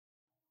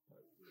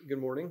Good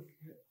morning.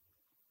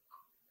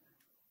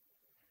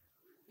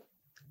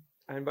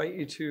 I invite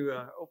you to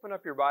open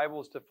up your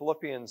Bibles to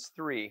Philippians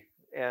 3,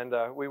 and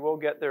we will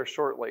get there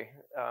shortly.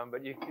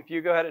 But if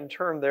you go ahead and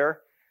turn there,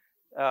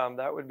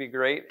 that would be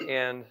great.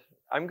 And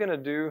I'm going to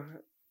do,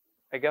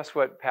 I guess,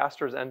 what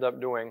pastors end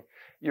up doing.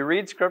 You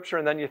read Scripture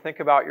and then you think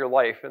about your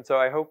life. And so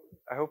I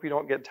hope you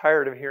don't get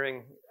tired of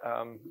hearing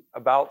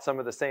about some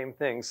of the same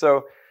things.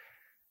 So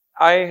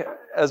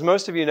as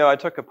most of you know, I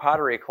took a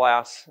pottery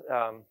class.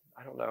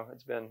 I don't know,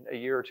 it's been a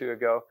year or two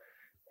ago.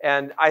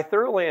 And I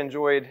thoroughly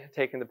enjoyed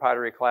taking the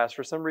pottery class.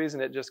 For some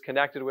reason, it just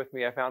connected with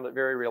me. I found it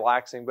very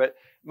relaxing. But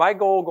my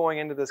goal going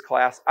into this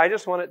class, I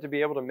just wanted to be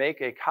able to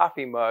make a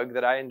coffee mug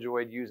that I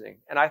enjoyed using.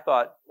 And I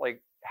thought,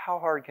 how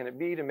hard can it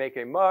be to make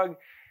a mug?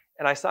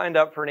 And I signed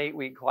up for an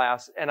 8-week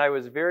class, and I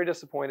was very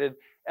disappointed.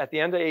 At the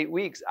end of 8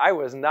 weeks, I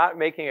was not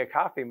making a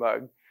coffee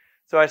mug.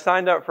 So I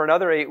signed up for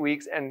another 8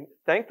 weeks, and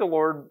thank the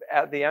Lord,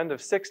 at the end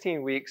of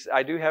 16 weeks,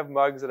 I do have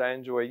mugs that I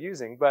enjoy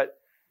using. But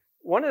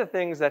one of the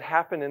things that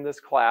happened in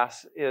this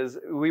class is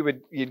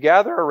you'd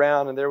gather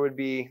around and there would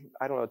be,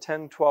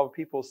 10, 12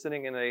 people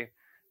sitting in a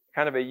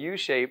kind of a U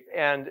shape,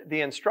 and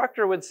the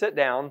instructor would sit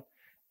down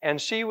and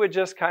she would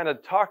just kind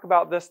of talk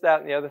about this,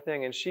 that, and the other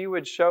thing, and she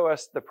would show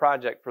us the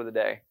project for the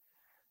day.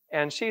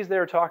 And she's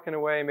there talking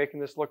away, making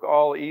this look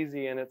all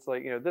easy, and it's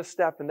like, this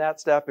step and that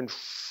step, and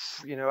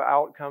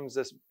out comes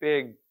this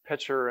big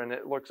picture and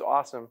it looks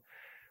awesome.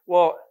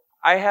 Well,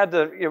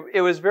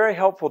 it was very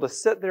helpful to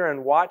sit there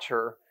and watch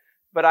her.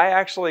 But I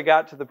actually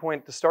got to the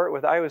point to start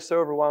with, I was so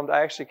overwhelmed,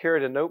 I actually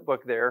carried a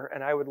notebook there,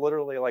 and I would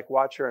literally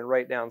watch her and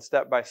write down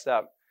step by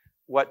step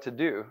what to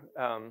do.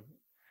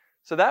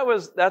 So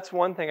that's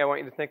one thing I want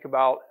you to think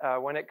about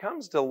when it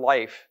comes to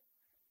life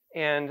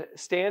and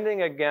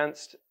standing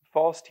against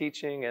false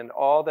teaching and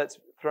all that's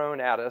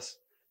thrown at us.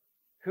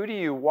 Who do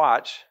you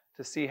watch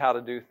to see how to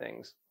do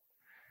things?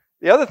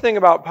 The other thing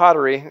about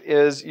pottery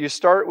is you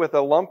start with a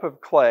lump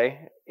of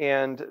clay,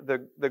 and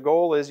the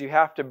goal is you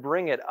have to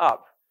bring it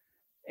up.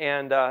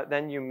 And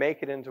then you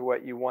make it into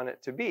what you want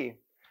it to be.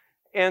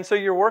 And so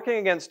you're working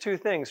against two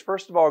things.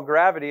 First of all,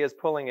 gravity is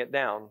pulling it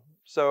down.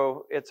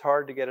 So it's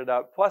hard to get it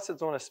up. Plus,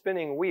 it's on a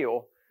spinning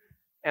wheel.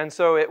 And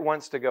so it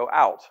wants to go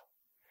out.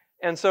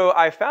 And so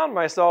I found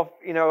myself,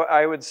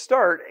 I would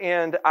start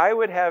and I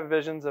would have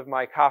visions of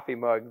my coffee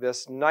mug,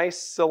 this nice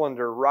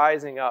cylinder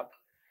rising up.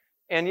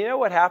 And you know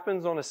what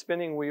happens on a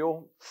spinning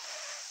wheel?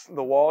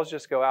 The walls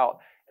just go out.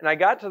 And I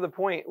got to the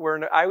point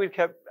where I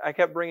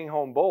kept bringing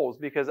home bowls,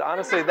 because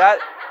honestly,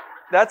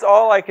 that's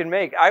all I could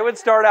make. I would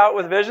start out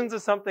with visions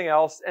of something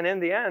else, and in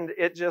the end,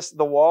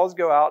 the walls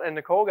go out. And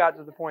Nicole got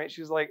to the point,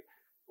 she's like,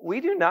 we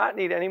do not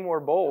need any more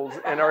bowls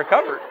in our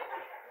cupboard.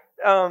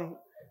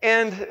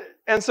 And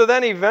so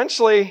then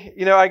eventually,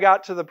 I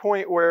got to the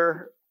point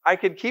where I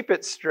could keep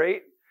it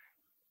straight,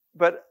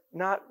 but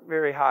not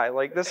very high.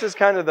 This is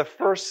kind of the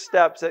first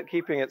steps at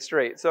keeping it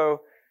straight.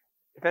 So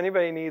if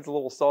anybody needs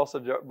little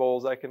salsa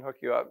bowls, I can hook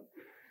you up.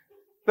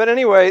 But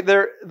anyway,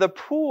 the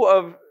pool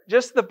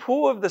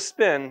of the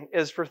spin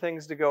is for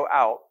things to go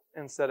out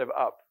instead of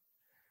up.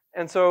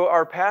 And so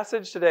our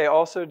passage today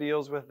also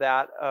deals with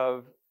that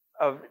of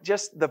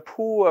just the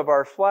pool of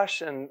our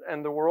flesh and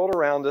the world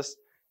around us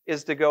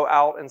is to go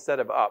out instead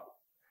of up.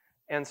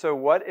 And so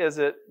what is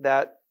it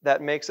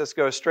that makes us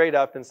go straight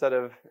up instead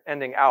of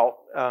ending out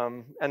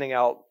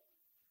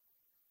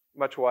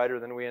much wider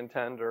than we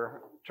intend,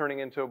 or turning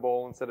into a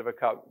bowl instead of a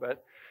cup?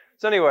 But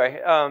so anyway,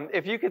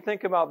 if you could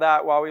think about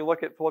that while we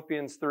look at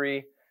Philippians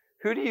 3,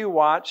 who do you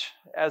watch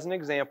as an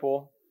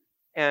example,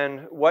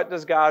 and what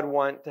does God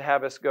want to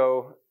have us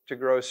go to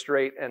grow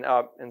straight and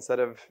up instead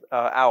of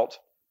out?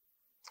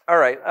 All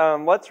right,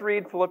 let's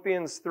read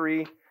Philippians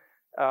 3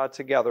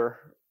 together.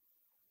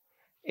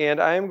 And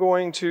I'm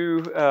going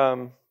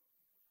to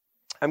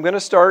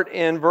start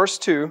in verse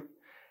 2,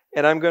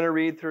 and I'm going to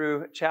read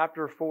through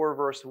chapter 4,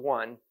 verse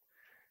 1.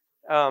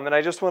 And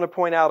I just want to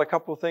point out a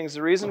couple of things.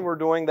 The reason we're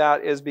doing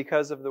that is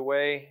because of the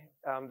way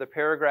the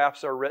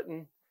paragraphs are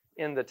written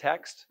in the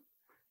text.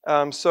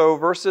 So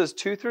verses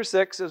 2 through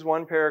 6 is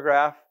one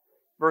paragraph.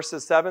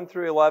 Verses 7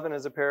 through 11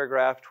 is a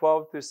paragraph.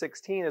 12 through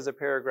 16 is a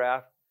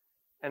paragraph.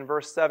 And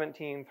verse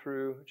 17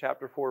 through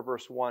chapter 4,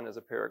 verse 1 is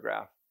a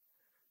paragraph.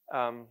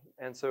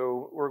 And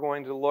so we're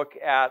going to look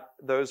at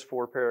those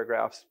 4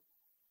 paragraphs.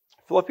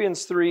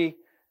 Philippians 3,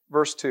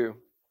 verse 2.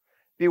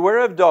 Beware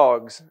of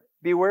dogs,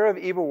 beware of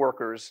evil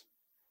workers,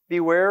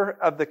 beware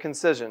of the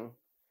concision.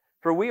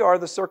 For we are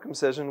the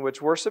circumcision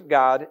which worship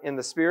God in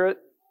the Spirit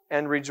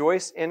and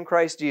rejoice in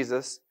Christ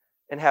Jesus,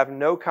 and have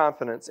no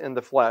confidence in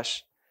the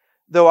flesh,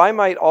 though I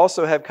might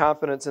also have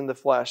confidence in the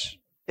flesh.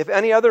 If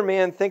any other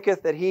man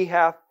thinketh that he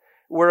hath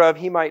whereof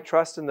he might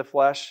trust in the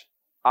flesh,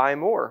 I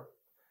more.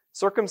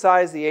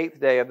 Circumcised the 8th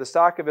day, of the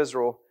stock of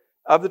Israel,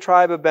 of the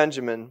tribe of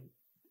Benjamin,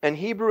 and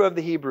Hebrew of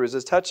the Hebrews,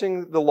 as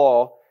touching the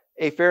law,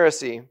 a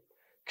Pharisee,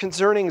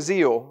 concerning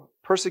zeal,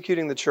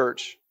 persecuting the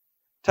church,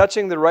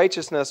 touching the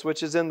righteousness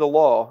which is in the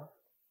law,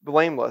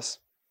 blameless.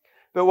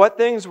 But what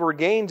things were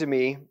gain to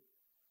me,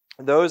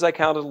 those I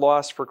counted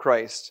loss for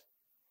Christ.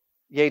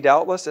 Yea,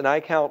 doubtless, and I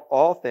count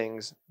all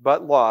things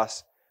but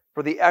loss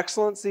for the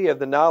excellency of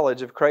the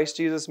knowledge of Christ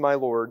Jesus my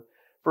Lord,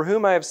 for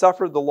whom I have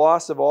suffered the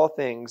loss of all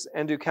things,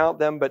 and do count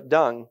them but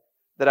dung,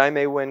 that I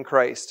may win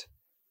Christ,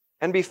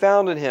 and be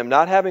found in him,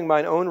 not having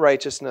mine own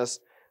righteousness,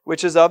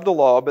 which is of the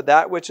law, but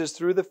that which is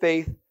through the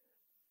faith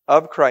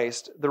of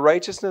Christ, the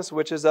righteousness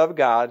which is of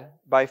God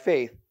by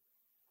faith,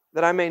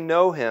 that I may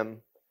know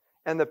him,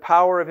 and the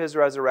power of his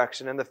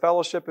resurrection, and the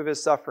fellowship of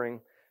his suffering,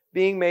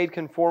 being made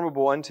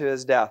conformable unto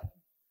his death,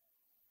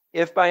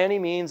 if by any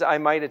means I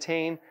might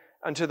attain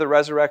unto the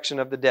resurrection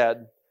of the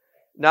dead.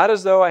 Not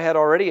as though I had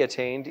already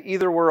attained,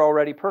 either were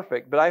already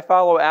perfect, but I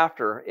follow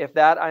after, if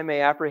that I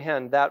may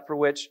apprehend that for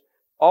which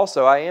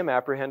also I am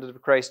apprehended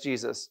of Christ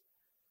Jesus.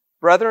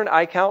 Brethren,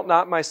 I count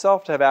not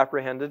myself to have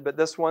apprehended, but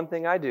this one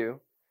thing I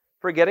do,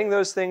 forgetting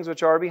those things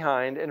which are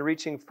behind, and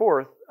reaching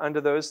forth unto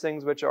those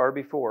things which are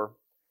before.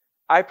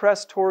 I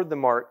press toward the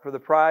mark for the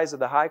prize of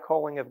the high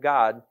calling of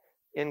God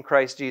in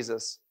Christ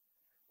Jesus.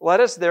 Let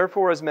us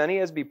therefore, as many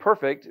as be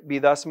perfect, be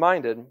thus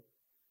minded.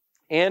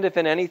 And if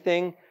in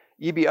anything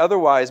ye be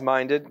otherwise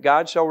minded,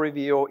 God shall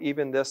reveal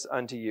even this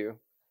unto you.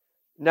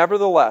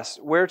 Nevertheless,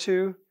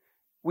 whereto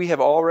we have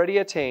already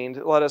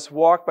attained, let us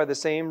walk by the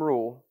same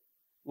rule.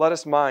 Let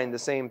us mind the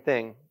same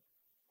thing.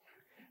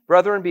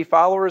 Brethren, be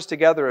followers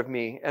together of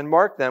me, and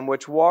mark them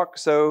which walk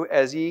so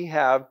as ye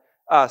have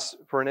us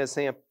for an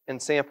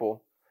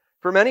ensample.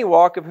 For many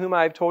walk, of whom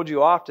I have told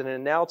you often,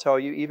 and now tell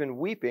you, even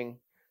weeping,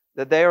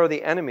 that they are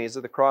the enemies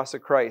of the cross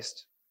of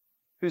Christ,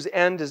 whose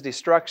end is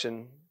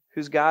destruction,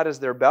 whose God is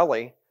their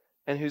belly,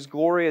 and whose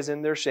glory is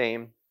in their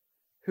shame,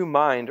 who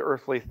mind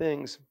earthly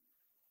things.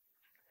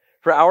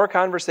 For our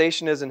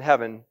conversation is in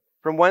heaven,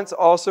 from whence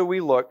also we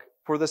look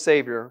for the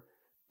Savior,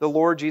 the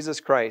Lord Jesus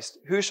Christ,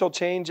 who shall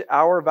change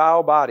our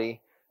vile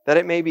body, that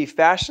it may be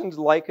fashioned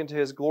like unto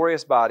his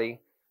glorious body,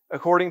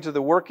 according to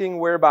the working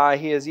whereby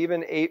he is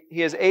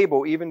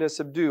able even to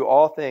subdue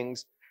all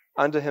things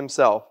unto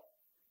himself.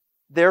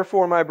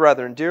 Therefore, my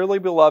brethren, dearly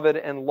beloved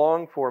and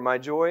longed for, my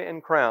joy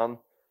and crown,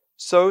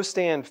 so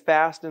stand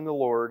fast in the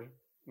Lord,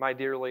 my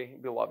dearly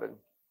beloved.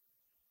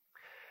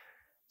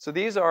 So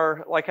these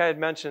are, like I had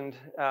mentioned,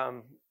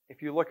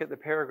 if you look at the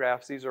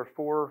paragraphs, these are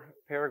 4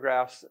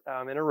 paragraphs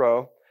in a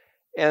row.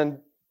 And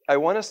I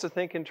want us to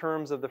think in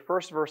terms of the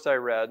first verse I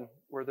read,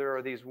 where there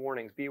are these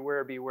warnings,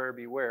 beware, beware,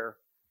 beware.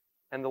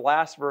 And the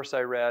last verse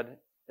I read,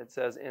 it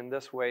says, in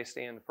this way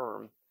stand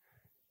firm.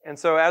 And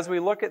so as we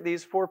look at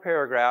these 4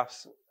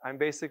 paragraphs, I'm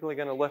basically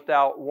going to lift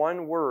out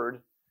one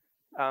word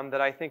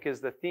that I think is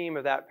the theme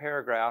of that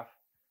paragraph,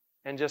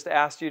 and just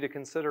ask you to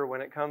consider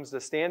when it comes to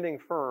standing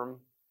firm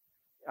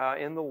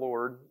in the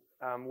Lord,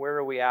 where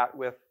are we at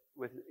with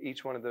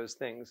each one of those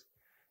things.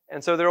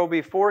 And so there will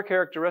be 4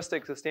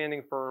 characteristics of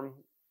standing firm,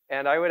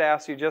 and I would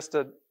ask you just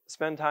to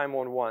spend time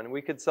on one.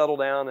 We could settle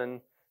down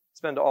and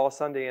spend all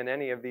Sunday in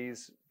any of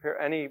these,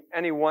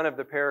 any one of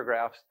the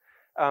paragraphs.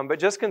 But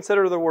just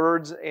consider the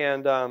words,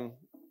 and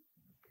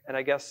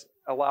I guess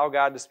allow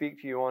God to speak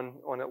to you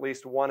on at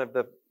least one of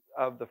the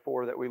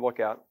 4 that we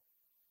look at.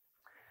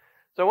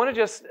 So I want to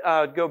just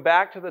go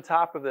back to the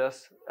top of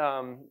this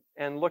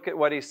and look at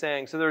what he's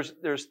saying. So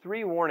there's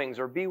 3 warnings,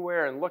 or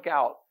beware and look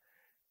out.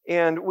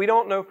 And we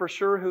don't know for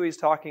sure who he's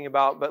talking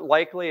about, but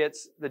likely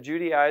it's the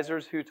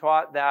Judaizers who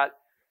taught that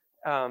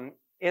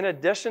in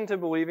addition to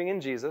believing in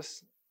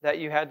Jesus, that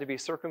you had to be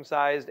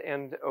circumcised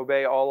and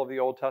obey all of the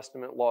Old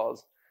Testament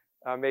laws.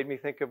 Made me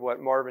think of what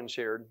Marvin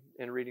shared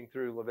in reading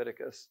through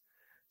Leviticus.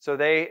 So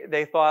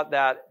they thought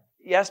that,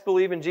 yes,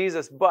 believe in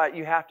Jesus, but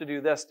you have to do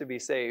this to be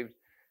saved.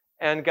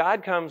 And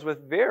God comes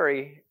with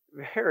very,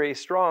 very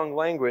strong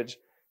language.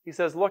 He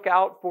says, look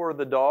out for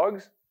the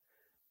dogs.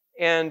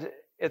 And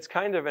it's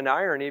kind of an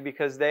irony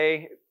because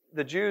the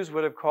Jews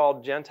would have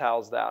called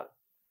Gentiles that.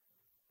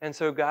 And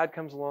so God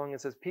comes along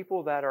and says,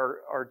 people that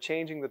are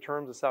changing the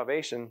terms of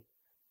salvation,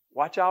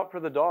 watch out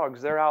for the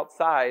dogs. They're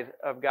outside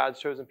of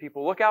God's chosen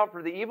people. Look out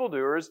for the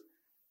evildoers,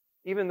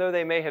 even though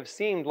they may have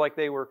seemed like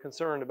they were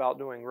concerned about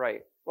doing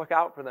right. Look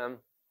out for them,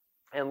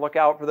 and look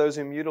out for those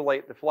who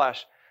mutilate the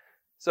flesh.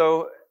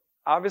 So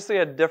obviously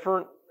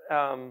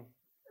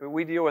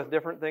we deal with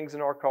different things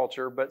in our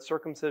culture, but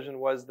circumcision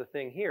was the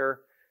thing here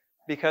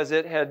because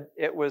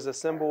it was a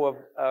symbol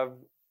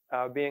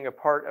of being a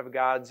part of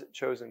God's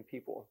chosen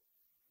people.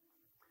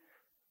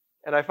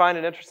 And I find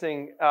it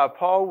interesting,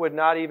 Paul would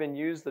not even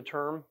use the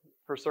term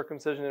for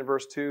circumcision in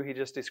verse 2. He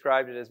just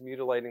described it as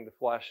mutilating the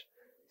flesh.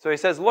 So he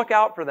says, look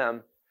out for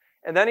them.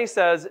 And then he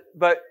says,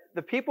 but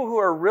the people who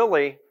are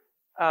really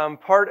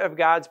part of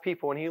God's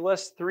people, and he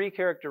lists 3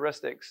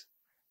 characteristics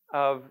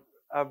of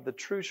the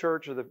true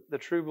church, or the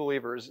true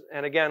believers.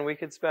 And again, we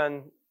could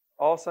spend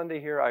all Sunday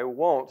here. I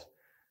won't.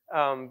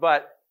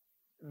 But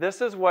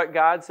this is what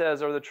God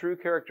says are the true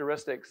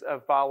characteristics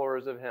of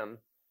followers of him.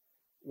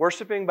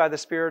 Worshiping by the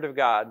Spirit of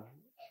God.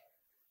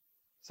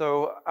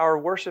 So our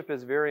worship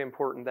is very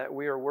important, that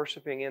we are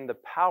worshiping in the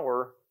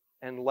power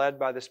and led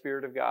by the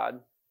Spirit of God,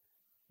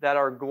 that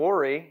our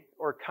glory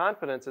or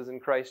confidence is in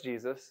Christ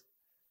Jesus,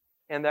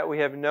 and that we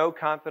have no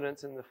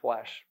confidence in the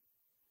flesh.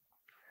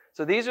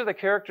 So these are the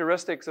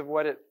characteristics of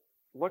what it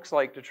looks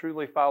like to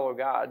truly follow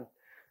God.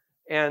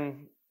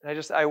 And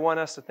I want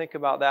us to think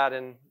about that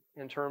in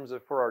terms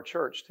of for our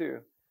church too.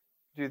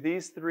 Do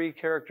these three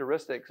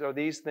characteristics, are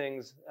these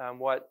things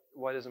what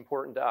is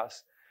important to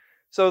us?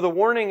 So the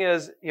warning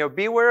is,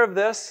 beware of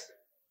this,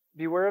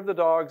 beware of the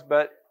dogs,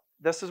 but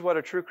this is what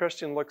a true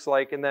Christian looks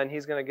like. And then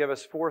he's going to give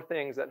us 4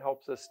 things that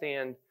helps us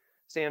stand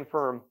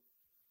firm.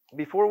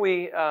 Before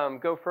we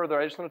go further,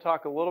 I just want to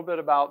talk a little bit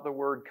about the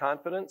word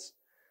confidence.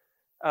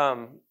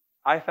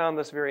 I found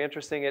this very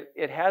interesting.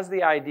 It has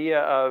the idea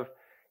of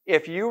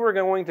if you were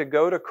going to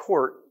go to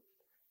court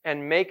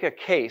and make a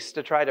case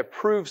to try to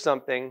prove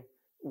something,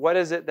 what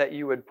is it that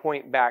you would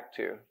point back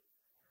to?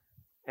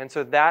 And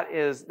so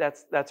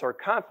that's our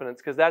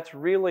confidence, because that's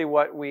really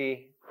what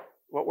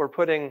we're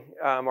putting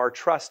our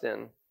trust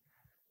in.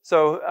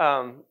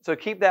 So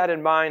keep that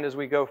in mind as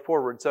we go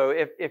forward. So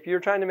if you're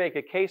trying to make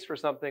a case for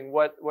something,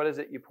 what is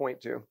it you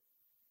point to?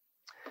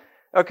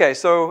 Okay,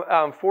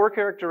 so 4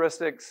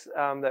 characteristics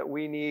that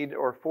we need,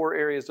 or 4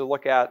 areas to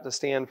look at to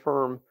stand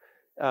firm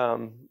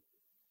in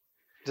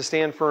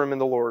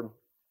the Lord.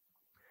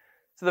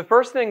 So the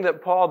first thing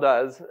that Paul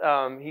does,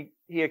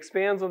 he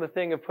expands on the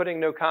thing of putting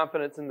no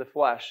confidence in the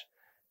flesh.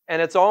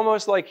 And it's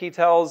almost like he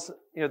tells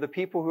the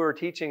people who are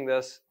teaching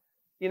this,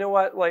 you know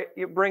what, like,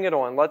 you bring it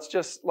on. Let's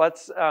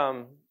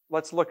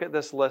look at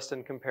this list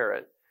and compare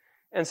it.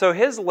 And so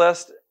his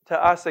list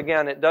to us,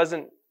 again, it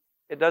doesn't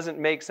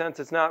make sense.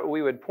 It's not what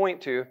we would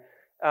point to,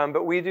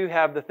 but we do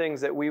have the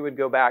things that we would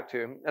go back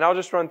to. And I'll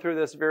just run through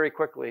this very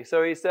quickly.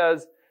 So he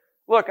says,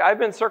 look, I've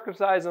been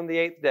circumcised on the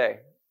 8th day,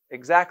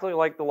 exactly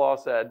like the law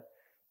said.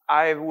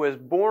 I was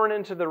born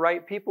into the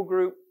right people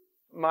group.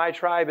 My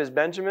tribe is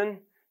Benjamin.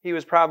 He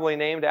was probably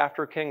named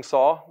after King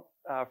Saul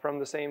from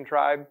the same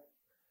tribe.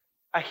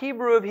 A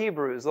Hebrew of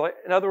Hebrews.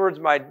 In other words,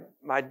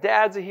 my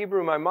dad's a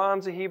Hebrew, my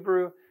mom's a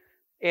Hebrew,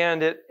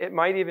 and it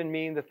might even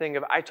mean the thing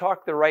of I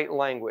talk the right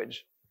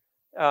language.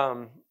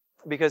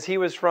 Because he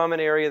was from an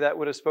area that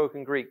would have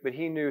spoken Greek, but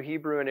he knew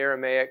Hebrew and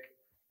Aramaic,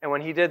 and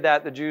when he did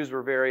that, the Jews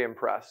were very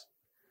impressed.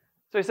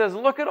 So he says,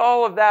 look at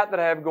all of that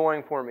I have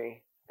going for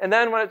me. And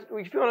then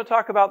if you want to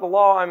talk about the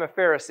law, I'm a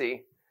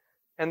Pharisee.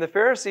 And the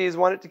Pharisees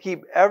wanted to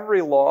keep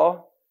every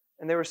law,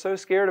 and they were so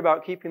scared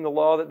about keeping the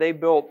law that they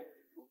built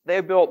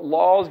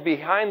laws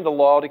behind the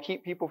law to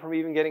keep people from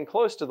even getting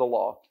close to the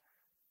law.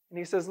 And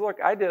he says, look,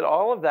 I did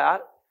all of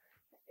that,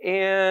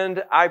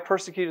 and I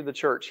persecuted the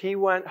church. He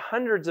went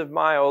hundreds of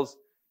miles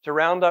to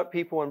round up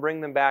people and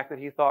bring them back that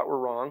he thought were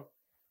wrong.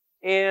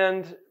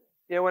 And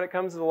when it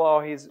comes to the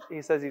law, he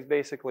says he's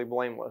basically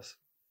blameless.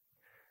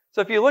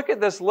 So if you look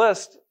at this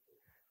list,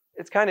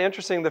 it's kind of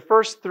interesting. The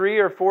first 3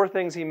 or 4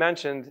 things he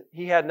mentioned,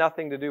 he had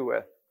nothing to do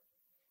with.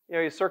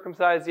 He's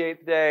circumcised the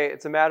 8th day.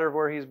 It's a matter of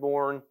where he's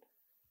born.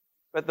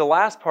 But the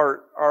last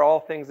part are all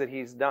things that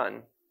he's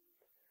done.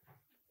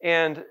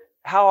 And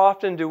how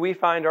often do we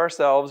find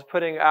ourselves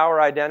putting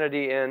our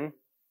identity in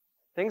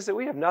things that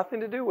we have nothing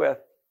to do with,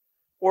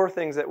 or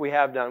things that we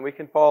have done? We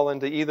can fall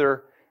into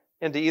either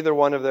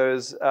one of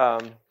those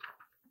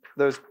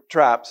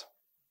traps.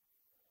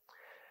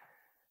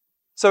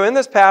 So in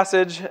this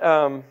passage,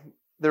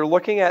 they're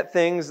looking at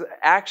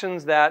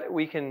actions that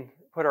we can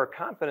put our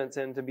confidence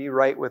in to be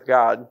right with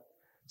God.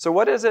 So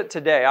what is it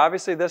today?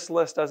 Obviously, this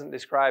list doesn't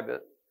describe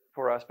it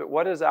for us, but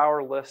what is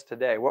our list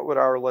today? What would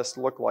our list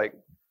look like?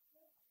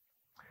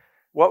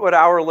 What would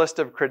our list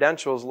of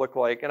credentials look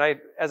like? And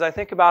as I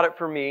think about it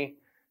for me,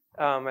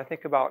 I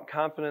think about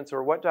confidence,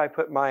 or what do I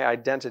put my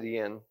identity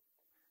in?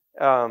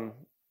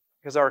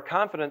 Because our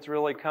confidence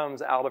really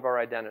comes out of our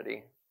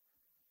identity.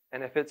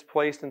 And if it's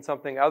placed in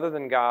something other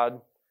than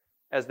God,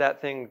 as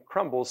that thing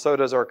crumbles, so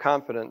does our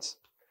confidence.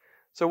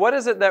 So what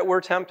is it that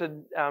we're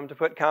tempted to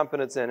put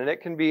confidence in? And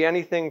it can be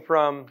anything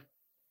from,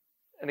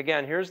 and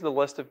again, here's the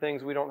list of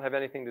things we don't have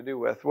anything to do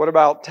with. What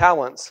about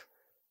talents,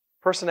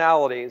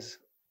 personalities,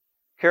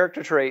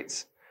 character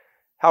traits,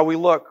 how we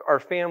look, our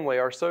family,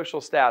 our social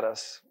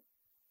status?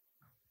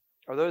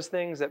 Are those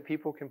things that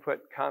people can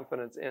put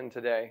confidence in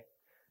today?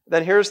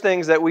 Then here's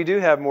things that we do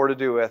have more to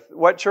do with.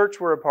 What church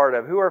we're a part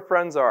of, who our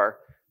friends are,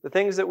 the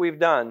things that we've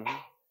done,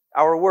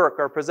 our work,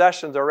 our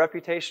possessions, our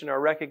reputation, our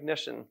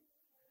recognition.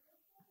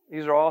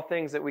 These are all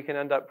things that we can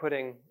end up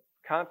putting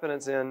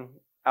confidence in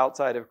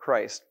outside of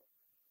Christ.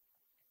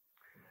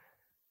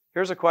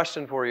 Here's a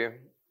question for you.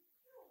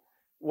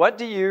 What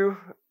do you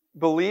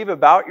believe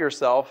about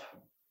yourself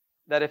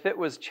that if it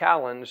was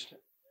challenged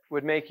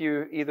would make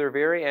you either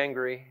very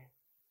angry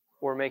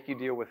or make you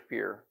deal with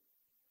fear?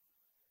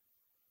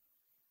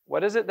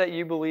 What is it that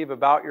you believe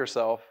about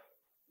yourself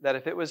that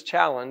if it was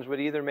challenged would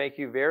either make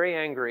you very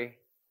angry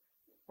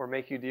or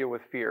make you deal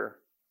with fear?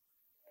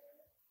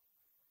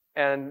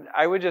 And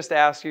I would just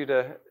ask you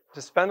to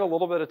spend a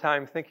little bit of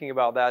time thinking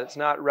about that. It's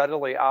not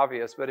readily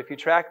obvious, but if you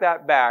track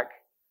that back,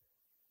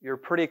 you're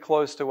pretty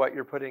close to what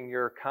you're putting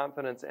your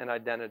confidence and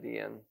identity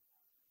in,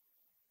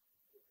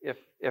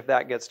 if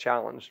that gets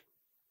challenged.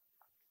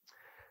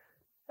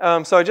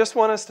 So I just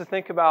want us to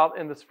think about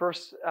in this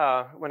first,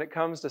 when it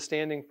comes to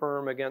standing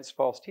firm against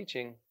false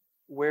teaching,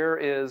 where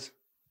is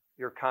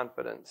your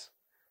confidence?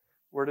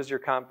 Where does your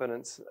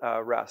confidence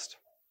rest?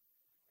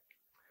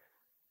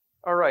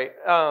 All right.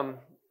 I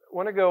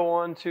want to go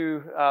on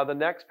to the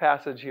next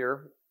passage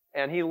here.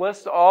 And he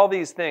lists all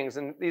these things.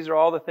 And these are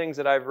all the things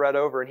that I've read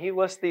over. And he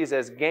lists these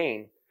as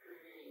gain.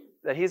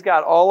 That he's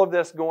got all of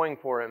this going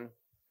for him.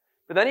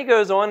 But then he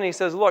goes on and he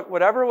says, look,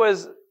 whatever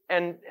was...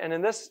 And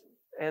in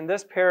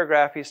this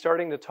paragraph, he's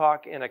starting to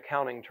talk in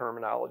accounting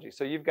terminology.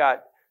 So you've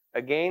got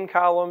a gain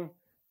column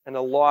and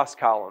a loss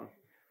column.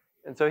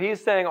 And so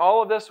he's saying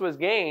all of this was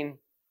gain,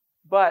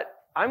 but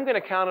I'm going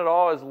to count it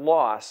all as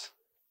loss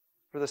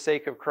for the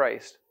sake of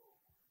Christ.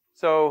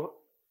 So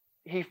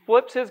he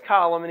flips his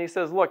column and he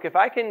says, look, if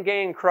I can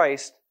gain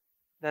Christ,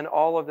 then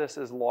all of this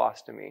is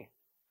lost to me.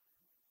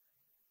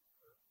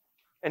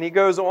 And he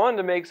goes on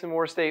to make some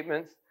more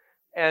statements.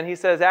 And he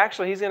says,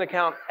 actually, he's going to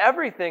count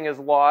everything as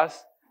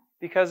loss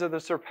because of the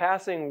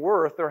surpassing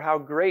worth or how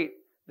great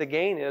the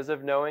gain is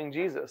of knowing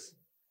Jesus.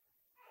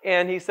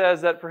 And he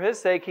says that for his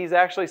sake, he's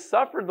actually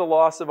suffered the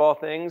loss of all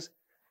things.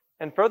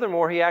 And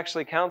furthermore, he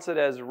actually counts it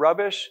as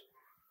rubbish,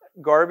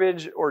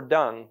 garbage, or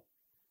dung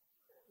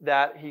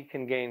that he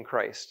can gain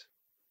Christ.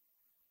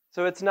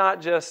 So it's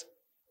not just,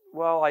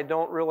 well, I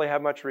don't really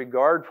have much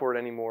regard for it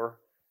anymore,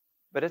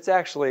 but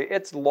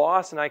it's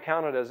loss, and I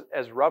count it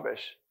as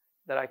rubbish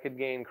that I could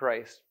gain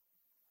Christ.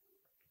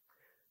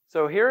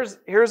 So here's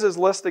his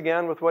list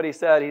again with what he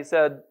said. He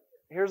said,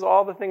 here's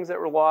all the things that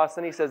were lost.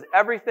 And he says,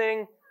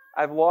 everything,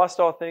 I've lost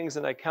all things,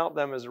 and I count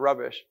them as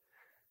rubbish.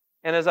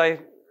 And as I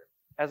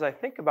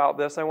think about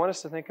this, I want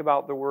us to think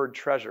about the word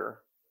treasure.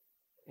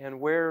 And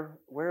where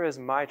is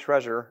my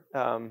treasure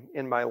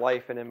in my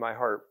life and in my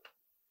heart?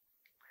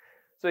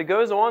 So he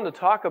goes on to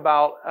talk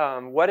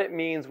about what it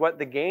means, what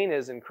the gain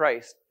is in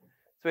Christ.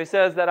 So he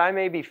says that I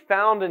may be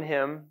found in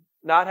him,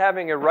 not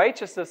having a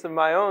righteousness of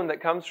my own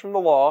that comes from the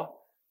law,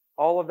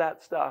 all of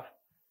that stuff,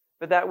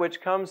 but that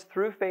which comes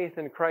through faith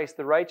in Christ,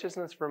 the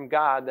righteousness from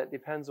God that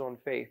depends on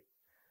faith.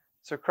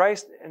 So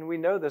Christ, and we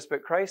know this,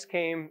 but Christ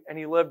came and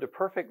he lived a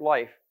perfect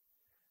life.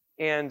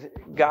 And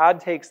God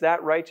takes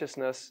that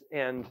righteousness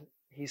and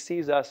he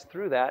sees us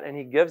through that and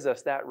he gives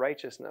us that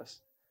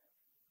righteousness.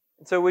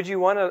 And so would you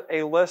want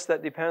a list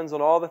that depends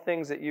on all the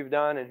things that you've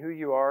done and who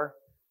you are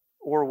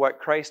or what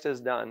Christ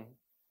has done?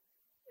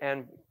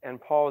 And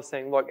Paul is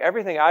saying, look,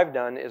 everything I've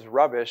done is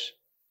rubbish,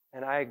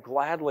 and I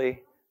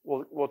gladly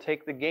will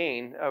take the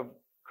gain of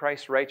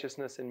Christ's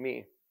righteousness in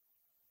me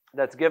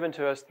that's given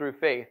to us through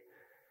faith,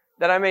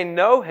 that I may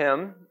know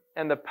him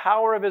and the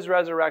power of his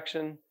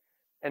resurrection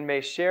and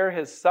may share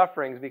his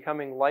sufferings,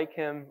 becoming like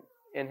him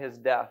in his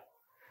death.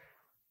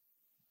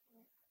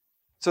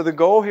 So the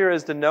goal here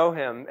is to know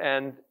him,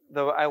 and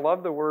I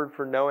love the word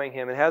for knowing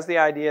him. It has the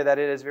idea that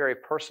it is very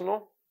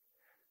personal,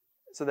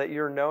 so that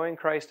you're knowing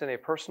Christ in a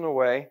personal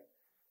way.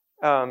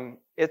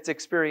 It's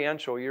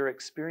experiential. You're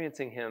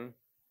experiencing him,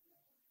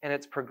 and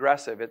it's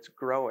progressive. It's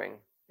growing.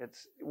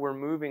 We're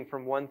moving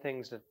from one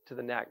thing to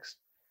the next.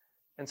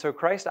 And so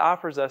Christ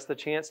offers us the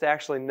chance to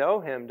actually know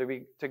him,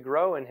 to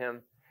grow in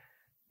him,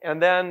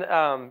 and then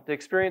to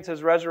experience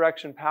his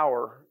resurrection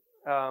power.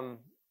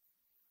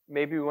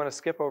 Maybe we want to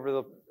skip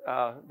over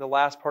the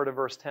last part of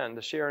verse 10,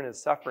 to share in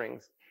his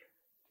sufferings,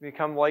 to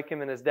become like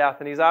him in his death.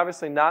 And he's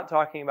obviously not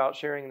talking about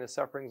sharing in his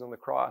sufferings on the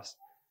cross,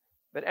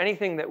 but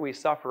anything that we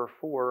suffer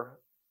for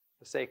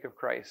the sake of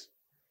Christ.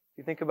 If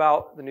you think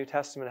about the New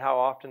Testament, how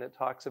often it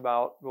talks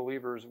about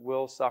believers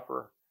will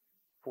suffer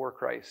for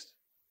Christ,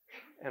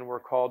 and we're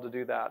called to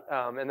do that.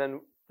 And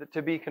then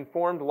to be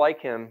conformed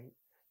like him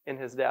in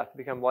his death,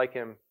 become like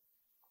him,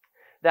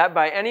 that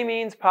by any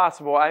means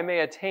possible I may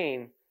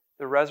attain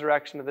the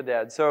resurrection of the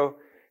dead. So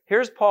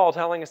here's Paul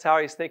telling us how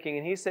he's thinking,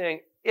 and he's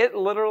saying,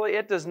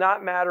 it does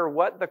not matter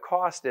what the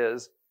cost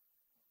is.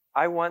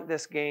 I want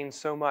this gain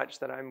so much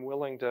that I'm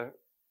willing to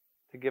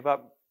give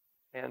up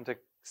and to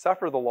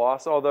suffer the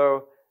loss,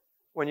 although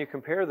when you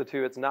compare the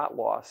two, it's not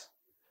loss.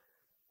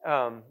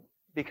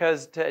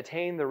 Because to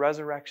attain the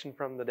resurrection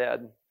from the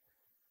dead,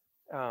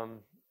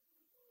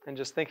 and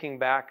just thinking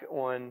back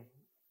on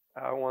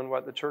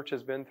what the church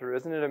has been through,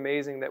 isn't it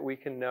amazing that we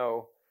can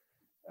know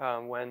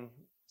when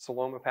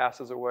Saloma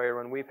passes away or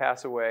when we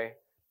pass away,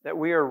 that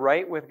we are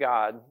right with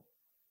God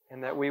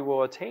and that we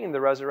will attain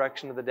the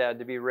resurrection of the dead,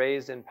 to be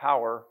raised in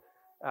power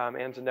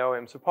and to know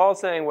him. So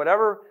Paul's saying,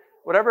 whatever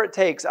it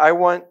takes, I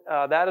want.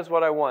 That is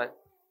what I want.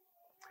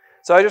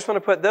 So I just want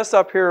to put this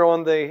up here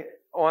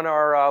on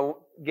our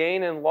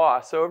gain and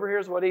loss. So over here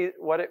is what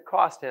it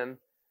cost him,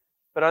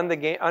 but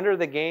under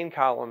the gain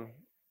column,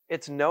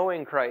 it's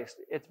knowing Christ.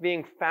 It's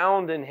being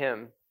found in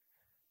him,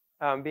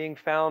 being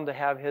found to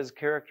have his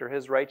character,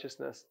 his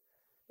righteousness.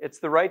 It's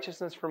the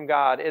righteousness from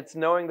God. It's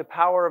knowing the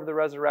power of the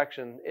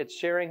resurrection. It's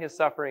sharing his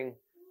suffering,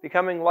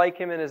 becoming like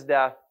him in his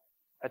death,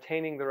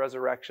 attaining the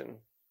resurrection.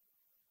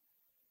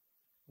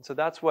 And so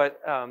that's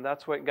what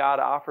God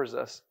offers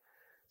us.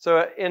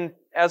 So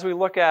as we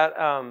look at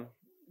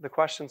the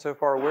question so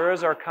far, where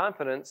is our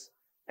confidence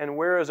and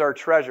where is our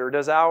treasure?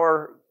 Does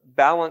our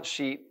balance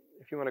sheet,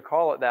 if you want to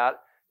call it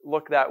that,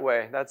 look that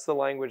way? That's the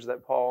language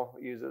that Paul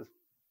uses.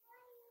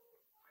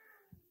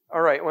 All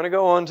right, I want to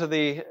go on to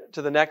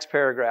the next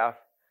paragraph.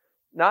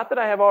 Not that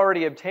I have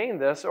already obtained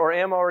this or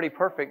am already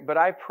perfect, but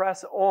I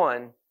press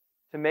on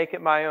to make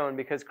it my own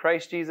because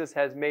Christ Jesus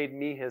has made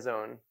me his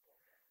own.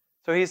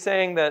 So he's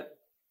saying that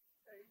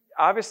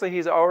obviously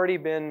he's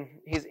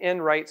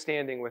in right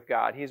standing with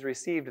God. He's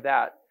received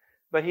that.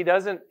 But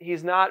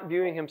he's not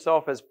viewing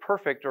himself as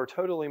perfect or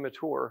totally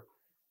mature.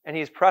 And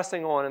he's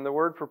pressing on. And the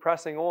word for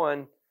pressing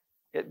on,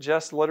 it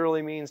just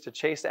literally means to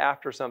chase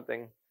after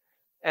something.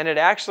 And it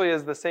actually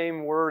is the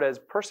same word as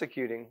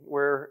persecuting,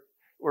 where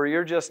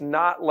you're just you're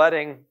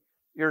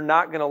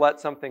not going to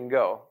let something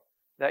go.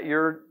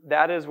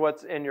 That is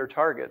what's in your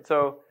target.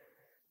 So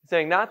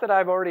saying, not that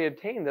I've already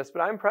obtained this,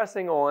 but I'm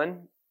pressing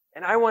on,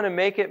 and I want to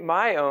make it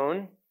my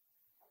own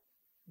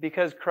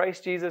because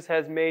Christ Jesus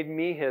has made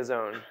me his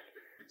own.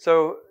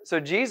 So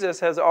Jesus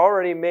has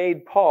already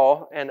made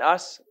Paul and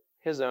us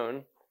his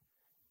own,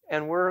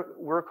 and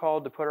we're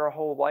called to put our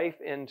whole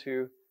life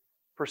into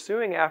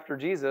pursuing after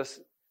Jesus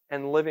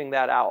and living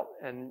that out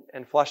and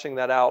fleshing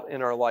that out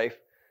in our life.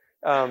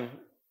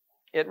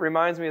 It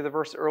reminds me of the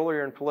verse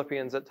earlier in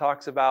Philippians that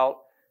talks about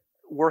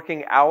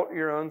working out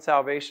your own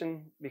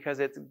salvation because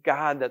it's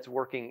God that's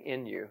working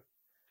in you.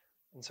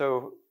 And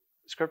so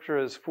Scripture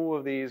is full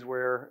of these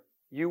where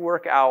you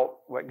work out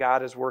what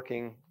God is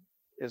working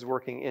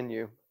in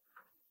you.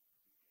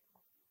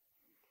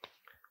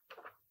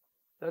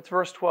 That's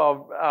verse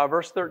 12.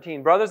 Verse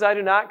 13. Brothers, I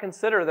do not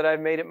consider that I've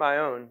made it my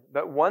own,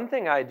 but one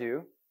thing I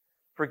do,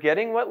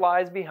 forgetting what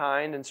lies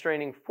behind and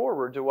straining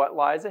forward to what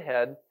lies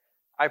ahead,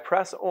 I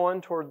press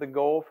on toward the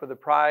goal for the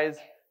prize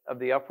of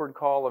the upward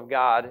call of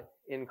God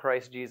in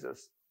Christ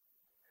Jesus.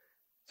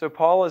 So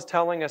Paul is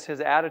telling us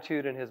his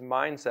attitude and his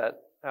mindset.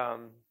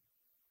 And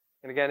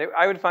again,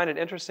 I would find it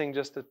interesting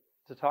just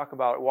to talk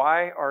about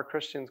why are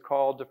Christians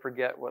called to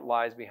forget what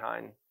lies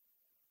behind?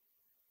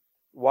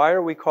 Why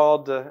are we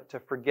called to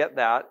forget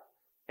that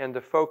and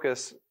to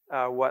focus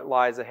what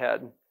lies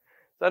ahead?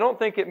 So I don't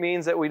think it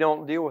means that we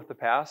don't deal with the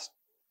past,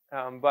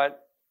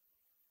 but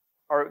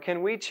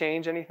can we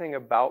change anything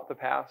about the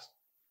past?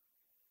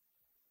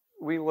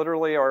 We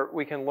literally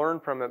we can learn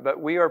from it,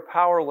 but we are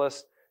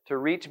powerless to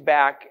reach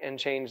back and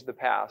change the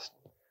past.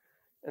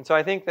 And so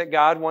I think that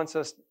God wants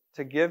us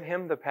to give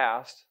him the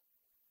past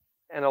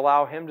and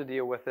allow him to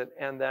deal with it,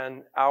 and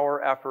then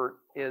our effort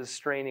is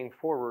straining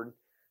forward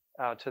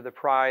to the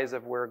prize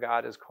of where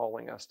God is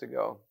calling us to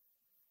go.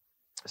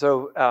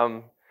 So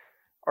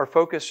our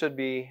focus should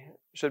be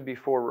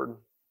forward.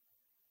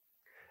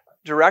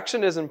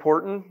 Direction is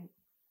important,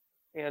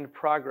 and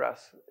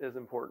progress is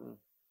important.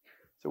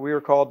 So we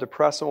are called to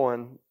press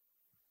on.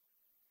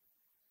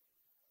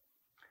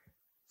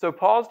 So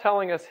Paul's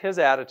telling us his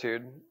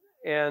attitude,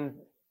 and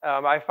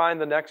I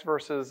find the next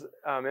verses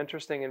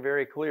interesting and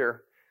very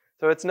clear.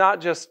 So it's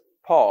not just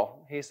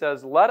Paul. He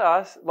says,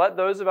 let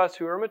those of us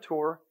who are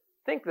mature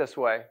think this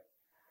way.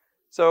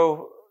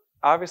 So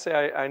obviously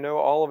I know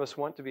all of us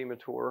want to be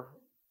mature,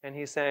 and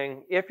he's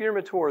saying, if you're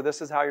mature,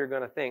 this is how you're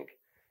going to think.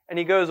 And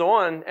he goes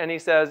on and he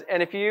says,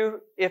 and if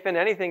in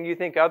anything you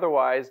think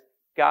otherwise,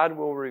 God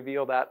will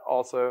reveal that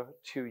also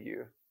to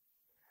you.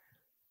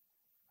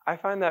 I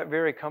find that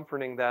very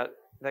comforting that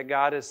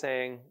God is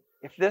saying,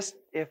 if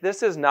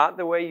this is not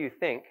the way you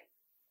think,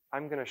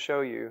 I'm going to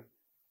show you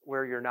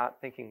where you're not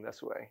thinking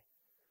this way.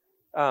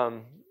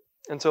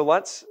 And so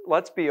let's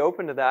be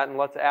open to that, and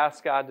let's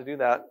ask God to do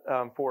that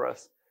for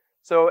us.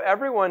 So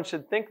everyone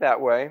should think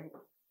that way.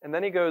 And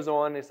then he goes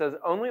on, he says,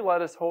 only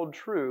let us hold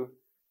true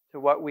to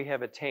what we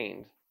have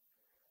attained.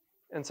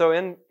 And so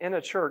in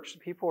a church,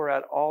 people are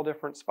at all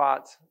different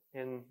spots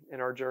in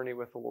our journey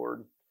with the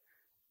Lord.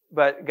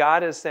 But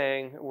God is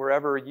saying,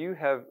 wherever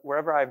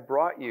I've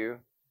brought you,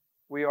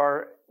 we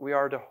are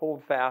to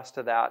hold fast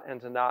to that and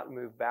to not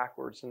move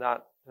backwards, to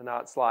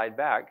not slide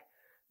back,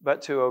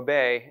 but to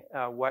obey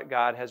what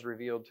God has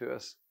revealed to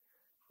us.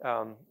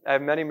 I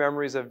have many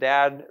memories of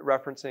Dad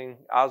referencing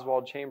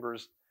Oswald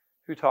Chambers,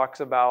 who talks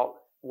about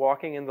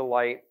walking in the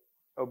light,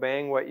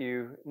 obeying what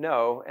you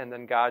know, and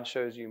then God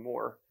shows you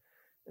more.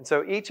 And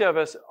so each of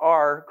us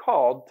are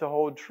called to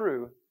hold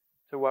true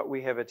to what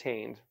we have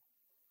attained.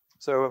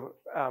 So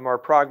our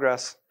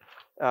progress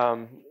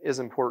is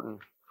important.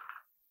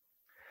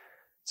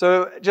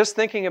 So just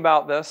thinking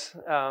about this,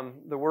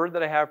 the word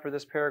that I have for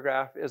this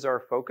paragraph is our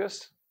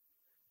focus.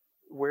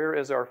 Where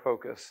is our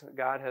focus?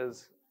 God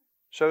has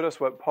showed us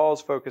what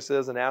Paul's focus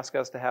is and asked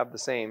us to have the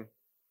same.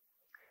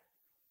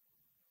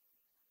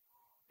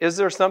 Is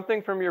there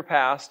something from your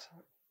past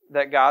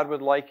that God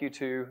would like you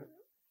to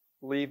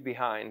leave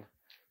behind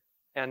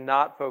and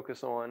not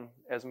focus on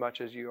as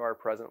much as you are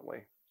presently?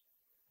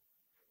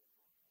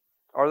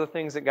 Are the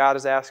things that God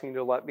is asking you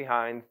to let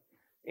behind?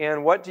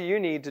 And what do you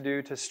need to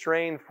do to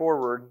strain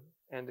forward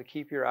and to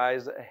keep your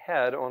eyes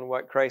ahead on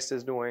what Christ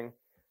is doing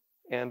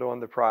and on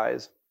the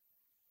prize?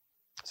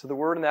 So the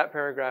word in that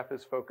paragraph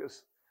is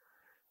focus.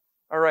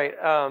 All right,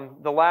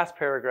 the last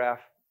paragraph.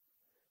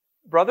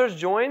 Brothers,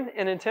 join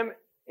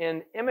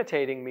in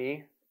imitating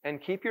me and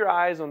keep your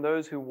eyes on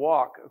those who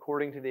walk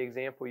according to the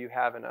example you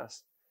have in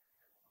us.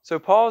 So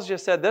Paul's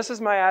just said, this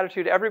is my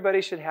attitude.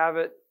 Everybody should have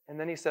it, And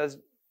then he says,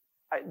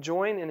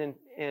 join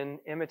in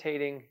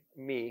imitating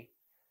me.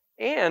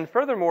 And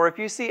furthermore, if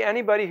you see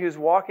anybody who's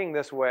walking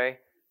this way,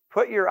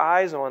 put your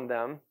eyes on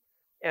them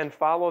and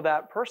follow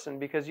that person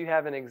because you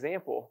have an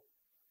example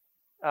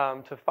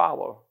to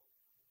follow.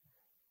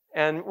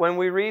 And when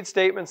we read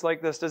statements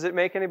like this, does it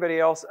make anybody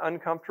else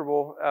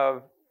uncomfortable?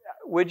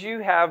 Would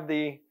you have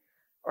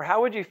or how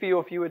would you feel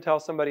if you would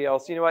tell somebody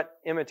else, you know what,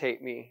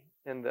 imitate me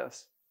in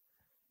this?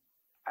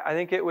 I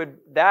think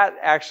that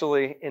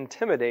actually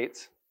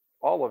intimidates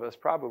all of us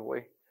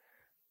probably.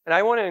 And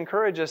I want to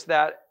encourage us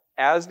that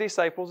as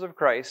disciples of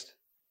Christ,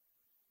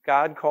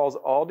 God calls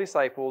all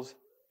disciples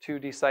to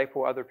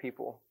disciple other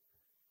people.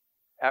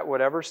 At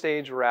whatever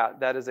stage we're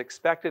at, that is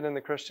expected in the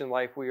Christian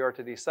life. We are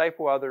to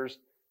disciple others.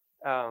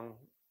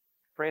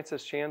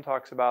 Francis Chan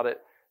talks about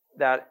it,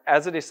 that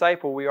as a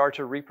disciple, we are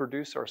to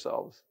reproduce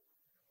ourselves.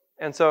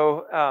 And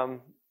so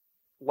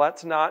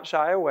let's not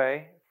shy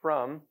away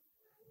from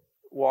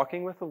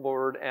walking with the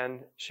Lord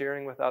and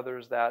sharing with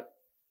others that,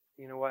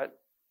 you know what,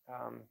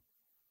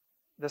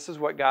 this is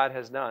what God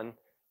has done,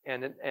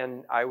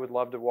 and I would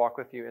love to walk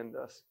with you in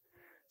this.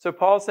 So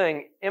Paul's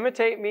saying,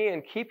 imitate me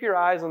and keep your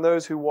eyes on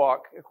those who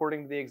walk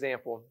according to the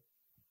example.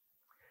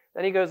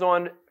 Then he goes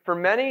on, for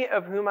many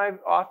of whom I've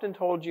often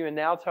told you and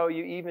now tell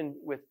you even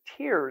with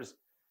tears,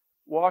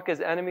 walk as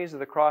enemies of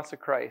the cross of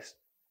Christ.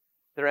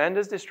 Their end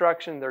is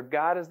destruction, their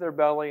God is their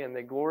belly, and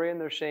they glory in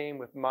their shame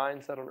with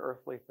minds set on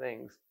earthly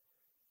things.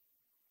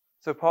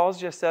 So Paul's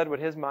just said what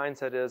his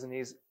mindset is, and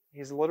he's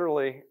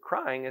literally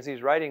crying as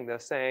he's writing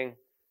this, saying,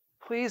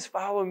 please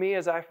follow me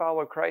as I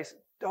follow Christ.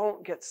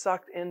 Don't get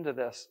sucked into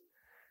this,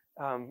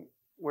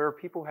 where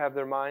people have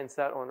their minds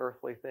set on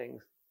earthly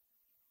things.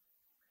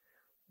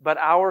 But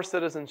our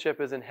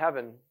citizenship is in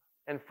heaven,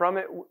 and from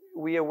it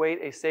we await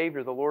a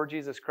Savior, the Lord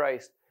Jesus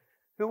Christ,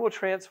 who will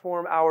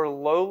transform our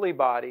lowly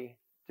body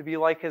to be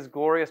like his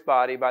glorious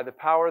body by the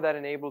power that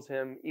enables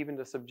him even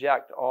to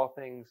subject all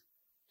things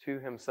to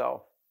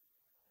himself.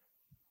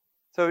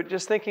 So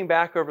just thinking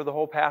back over the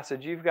whole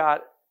passage, you've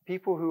got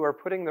people who are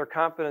putting their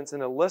confidence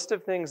in a list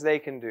of things they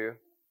can do.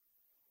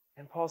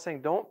 And Paul's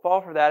saying, don't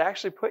fall for that.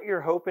 Actually put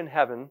your hope in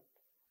heaven.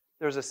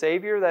 There's a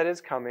Savior that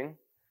is coming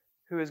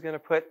who is going to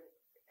put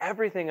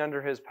everything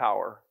under his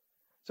power.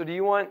 So do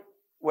you want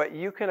what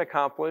you can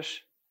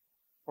accomplish,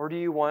 or do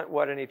you want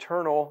what an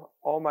eternal,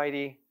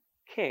 almighty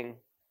King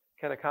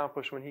can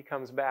accomplish when he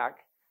comes back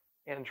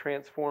and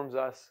transforms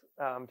us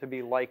to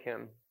be like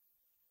him?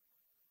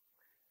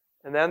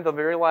 And then the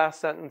very last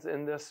sentence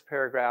in this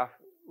paragraph,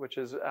 which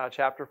is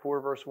chapter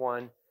 4, verse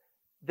 1,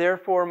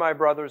 therefore, my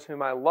brothers,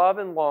 whom I love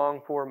and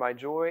long for, my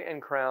joy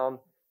and crown,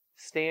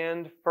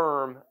 stand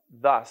firm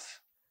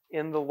thus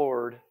in the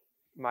Lord,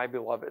 my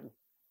beloved.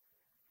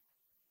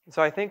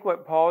 So I think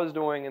what Paul is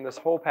doing in this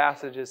whole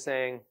passage is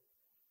saying,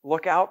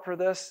 look out for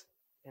this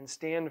and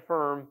stand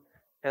firm.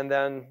 And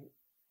then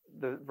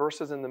the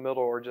verses in the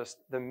middle are just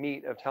the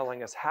meat of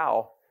telling us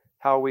how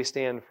we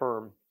stand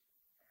firm.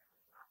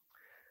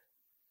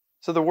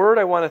 So the word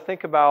I want to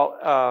think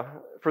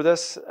about for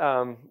this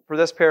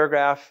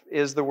paragraph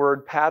is the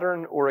word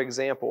pattern or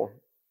example.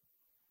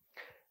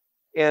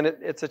 And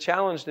it's a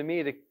challenge to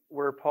me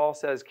where Paul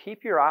says,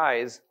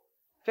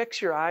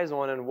 fix your eyes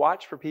on and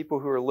watch for people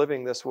who are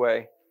living this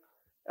way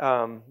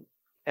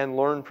and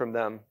learn from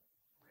them.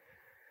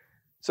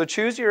 So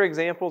choose your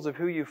examples of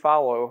who you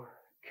follow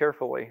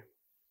carefully.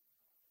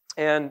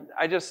 And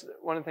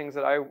one of the things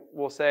that I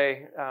will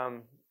say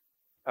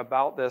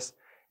about this,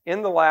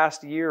 in the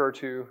last year or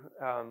two,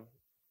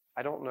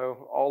 I don't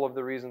know all of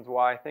the reasons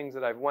why, things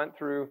that I've went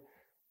through,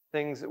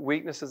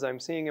 weaknesses I'm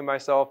seeing in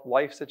myself,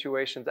 life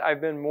situations,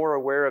 I've been more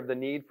aware of the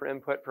need for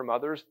input from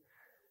others.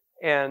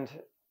 And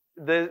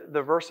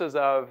the verses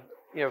of,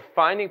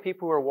 finding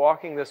people who are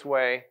walking this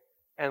way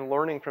and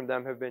learning from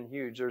them have been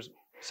huge. There's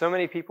so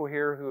many people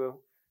here who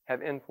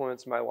have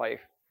influenced my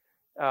life.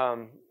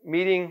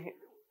 Meeting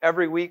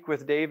every week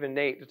with Dave and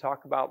Nate to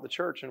talk about the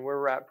church and where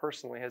we're at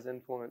personally has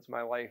influenced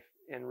my life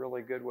in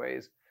really good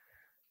ways.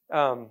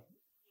 But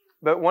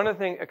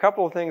a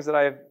couple of things that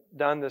I've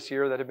done this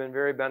year that have been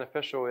very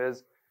beneficial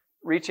is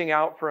reaching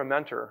out for a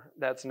mentor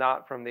that's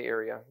not from the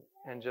area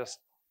and just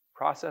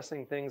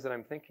processing things that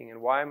I'm thinking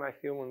and why am I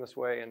feeling this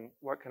way and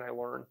what can I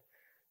learn?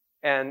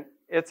 And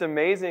it's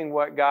amazing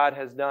what God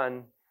has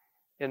done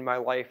in my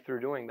life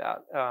through doing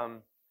that.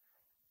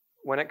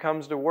 When it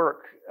comes to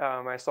work,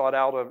 I sought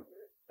out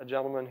a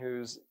gentleman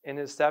who's in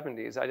his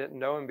 70s. I didn't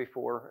know him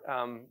before.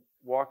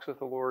 Walks with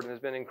the Lord and has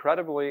been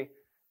incredibly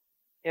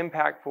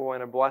impactful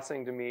and a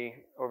blessing to me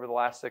over the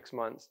last 6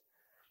 months.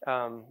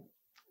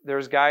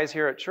 There's guys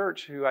here at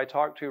church who I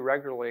talk to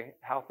regularly,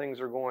 how things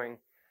are going.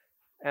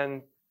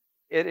 And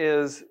it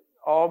is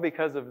all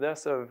because of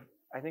this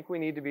I think we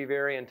need to be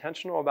very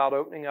intentional about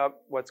opening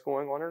up what's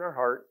going on in our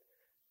heart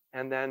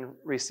and then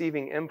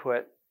receiving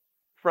input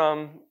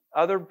from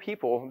other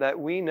people that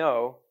we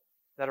know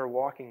that are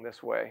walking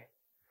this way.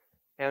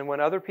 And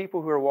when other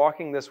people who are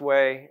walking this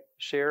way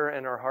share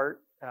in our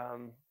heart,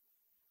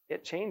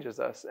 it changes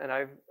us. And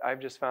I've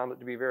just found it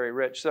to be very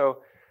rich.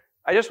 So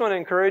I just want to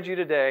encourage you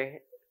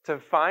today, to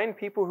find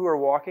people who are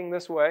walking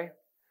this way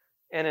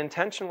and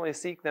intentionally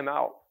seek them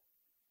out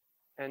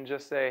and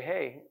just say,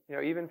 hey,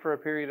 even for a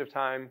period of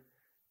time,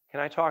 can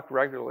I talk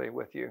regularly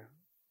with you?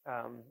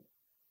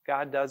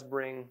 God does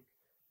bring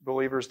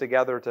believers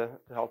together to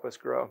help us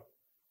grow.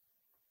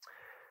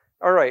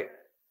 All right.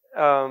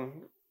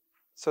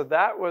 So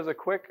that was a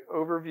quick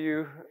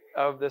overview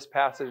of this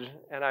passage,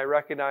 and I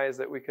recognize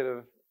that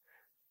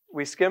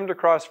we skimmed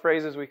across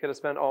phrases we could have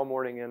spent all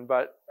morning in,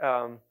 but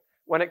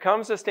when it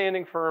comes to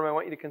standing firm, I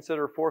want you to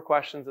consider 4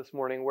 questions this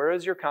morning. Where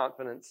is your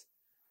confidence?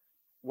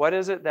 What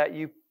is it that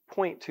you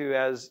point to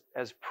as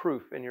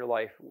proof in your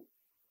life?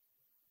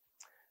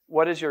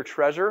 What is your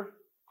treasure?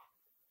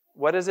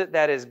 What is it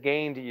that is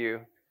gained to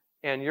you,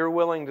 and you're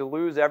willing to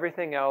lose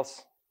everything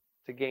else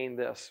to gain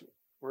this?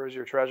 Where is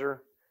your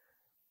treasure?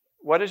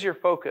 What is your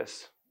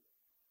focus?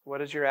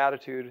 What is your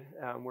attitude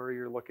where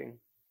you're looking?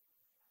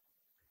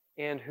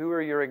 And who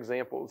are your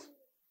examples?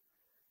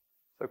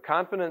 So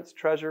confidence,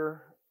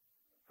 treasure,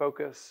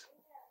 focus,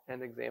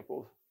 and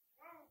examples.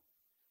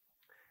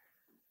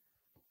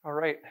 All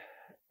right.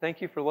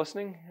 Thank you for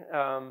listening.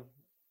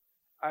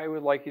 I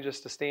would like you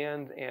just to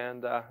stand,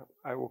 and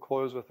I will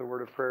close with a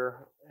word of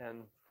prayer.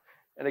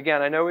 And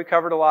again, I know we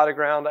covered a lot of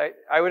ground.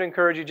 I would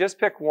encourage you, just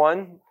pick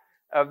one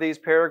of these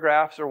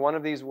paragraphs or one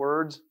of these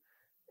words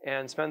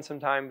and spend some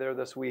time there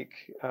this week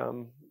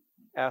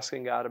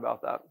asking God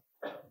about that.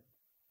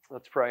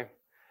 Let's pray.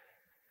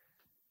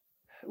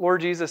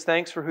 Lord Jesus,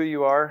 thanks for who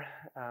you are.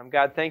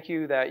 God, thank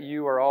you that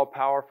you are all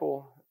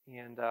powerful,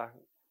 and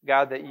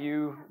God, that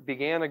you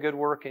began a good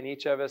work in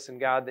each of us, and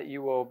God, that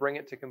you will bring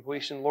it to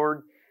completion.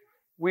 Lord,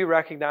 we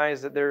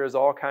recognize that there is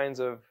all kinds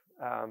of,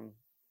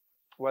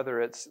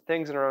 whether it's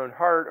things in our own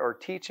heart or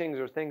teachings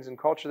or things in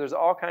culture, there's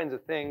all kinds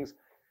of things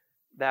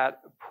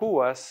that pull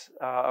us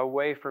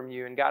away from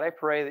you. And God, I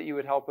pray that you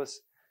would help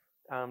us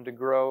to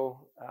grow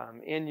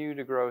in you,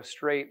 to grow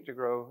straight, to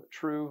grow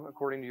true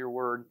according to your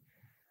word.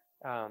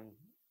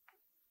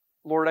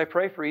 Lord, I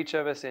pray for each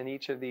of us in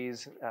each of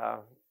these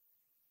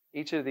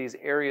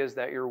areas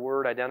that your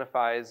word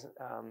identifies.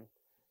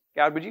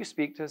 God, would you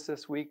speak to us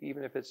this week,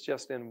 even if it's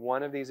just in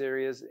one of these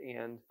areas?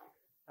 And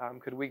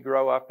could we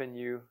grow up in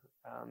you?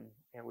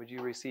 And would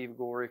you receive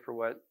glory for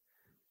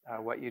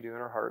what you do in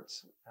our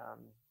hearts?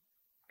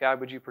 God,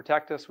 would you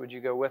protect us? Would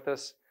you go with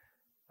us?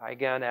 I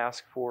again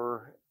ask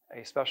for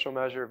a special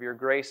measure of your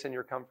grace and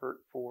your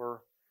comfort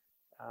for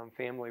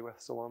family with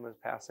Saloma's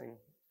passing.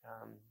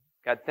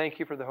 God, thank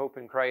you for the hope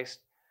in Christ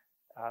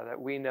that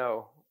we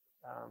know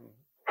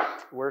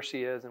where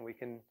she is, and we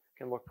can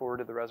look forward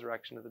to the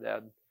resurrection of the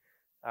dead.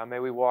 May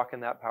we walk in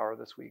that power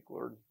this week,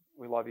 Lord.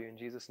 We love you in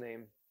Jesus'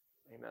 name.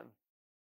 Amen.